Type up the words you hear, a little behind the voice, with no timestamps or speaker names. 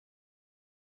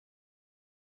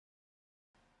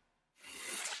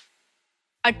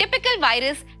A typical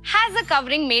virus has a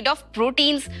covering made of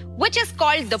proteins, which is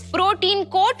called the protein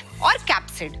coat or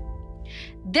capsid.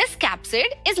 This capsid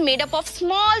is made up of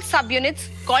small subunits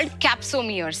called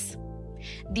capsomeres.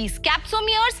 These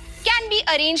capsomeres can be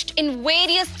arranged in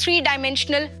various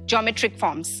three-dimensional geometric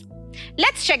forms.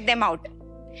 Let's check them out.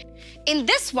 In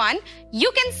this one,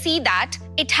 you can see that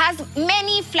it has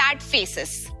many flat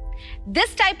faces.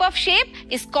 This type of shape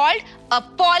is called a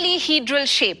polyhedral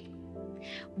shape.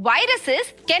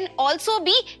 Viruses can also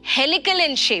be helical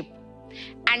in shape,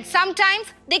 and sometimes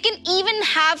they can even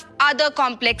have other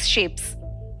complex shapes.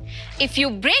 If you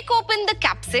break open the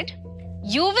capsid,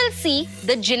 you will see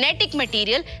the genetic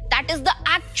material that is the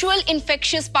actual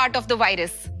infectious part of the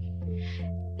virus.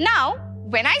 Now,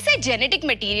 when I say genetic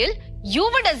material, you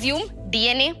would assume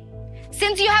DNA,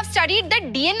 since you have studied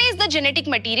that DNA is the genetic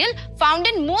material found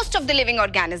in most of the living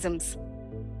organisms.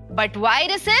 But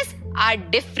viruses are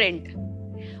different.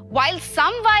 While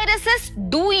some viruses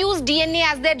do use DNA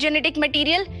as their genetic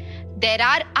material, there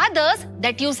are others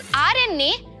that use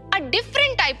RNA, a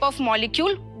different type of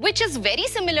molecule which is very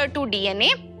similar to DNA.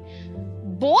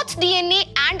 Both DNA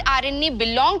and RNA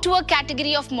belong to a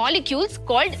category of molecules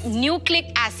called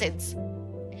nucleic acids.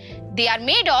 They are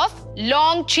made of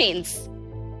long chains.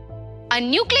 A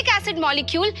nucleic acid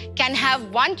molecule can have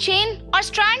one chain or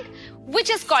strand, which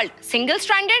is called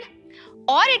single-stranded,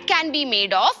 or it can be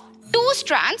made of two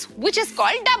strands, which is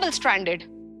called double-stranded.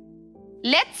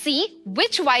 Let's see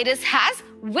which virus has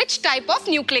which type of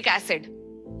nucleic acid.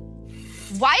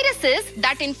 Viruses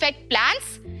that infect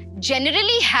plants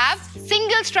generally have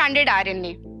single-stranded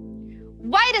RNA.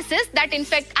 Viruses that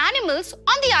infect animals,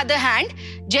 on the other hand,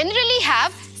 generally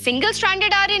have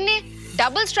single-stranded RNA,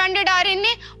 double-stranded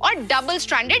RNA, or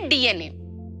double-stranded DNA.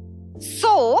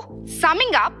 So,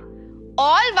 summing up,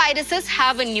 all viruses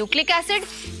have a nucleic acid,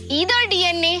 either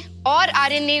DNA or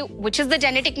RNA, which is the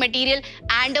genetic material,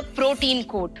 and a protein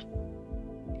coat.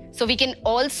 So we can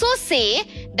also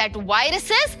say that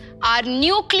viruses are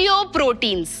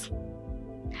nucleoproteins.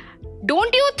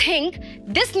 Don't you think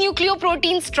this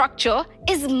nucleoprotein structure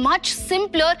is much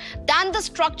simpler than the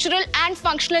structural and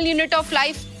functional unit of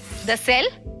life, the cell?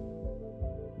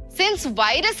 Since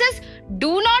viruses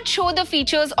do not show the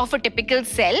features of a typical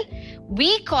cell,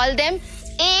 we call them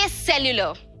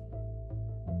acellular.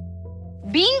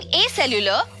 Being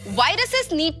acellular,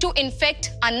 viruses need to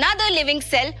infect another living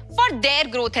cell for their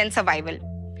growth and survival.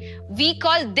 We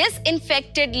call this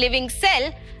infected living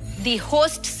cell the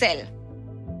host cell.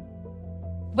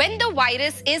 When the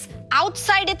virus is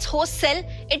outside its host cell,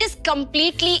 it is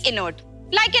completely inert,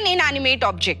 like an inanimate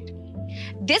object.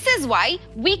 This is why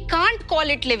we can't call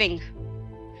it living.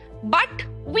 But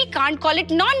we can't call it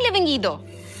non-living either,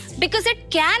 because it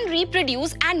can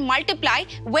reproduce and multiply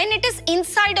when it is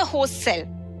inside a host cell.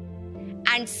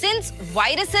 And since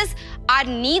viruses are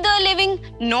neither living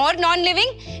nor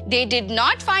non-living, they did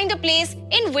not find a place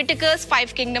in Whittaker's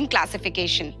five-kingdom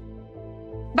classification.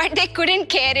 But they couldn't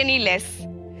care any less.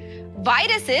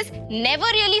 Viruses never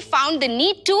really found the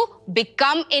need to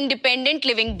become independent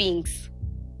living beings.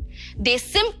 They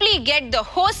simply get the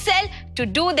host cell to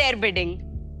do their bidding.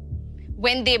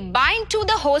 When they bind to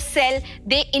the host cell,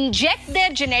 they inject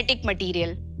their genetic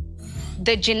material.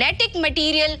 The genetic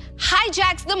material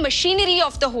hijacks the machinery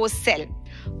of the host cell,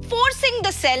 forcing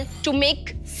the cell to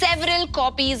make several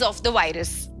copies of the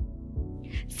virus.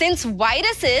 Since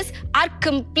viruses are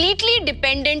completely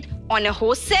dependent on a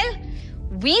host cell,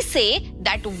 we say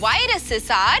that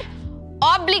viruses are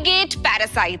obligate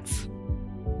parasites.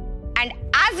 And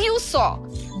as you saw,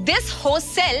 this host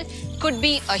cell could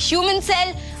be a human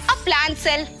cell, a plant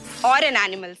cell, or an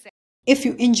animal cell. If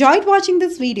you enjoyed watching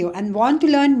this video and want to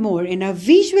learn more in a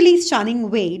visually stunning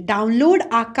way, download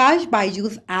Aakash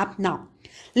BYJU'S app now.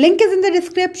 Link is in the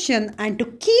description, and to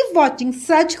keep watching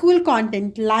such cool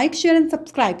content, like, share and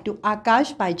subscribe to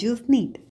Aakash BYJU'S NEET.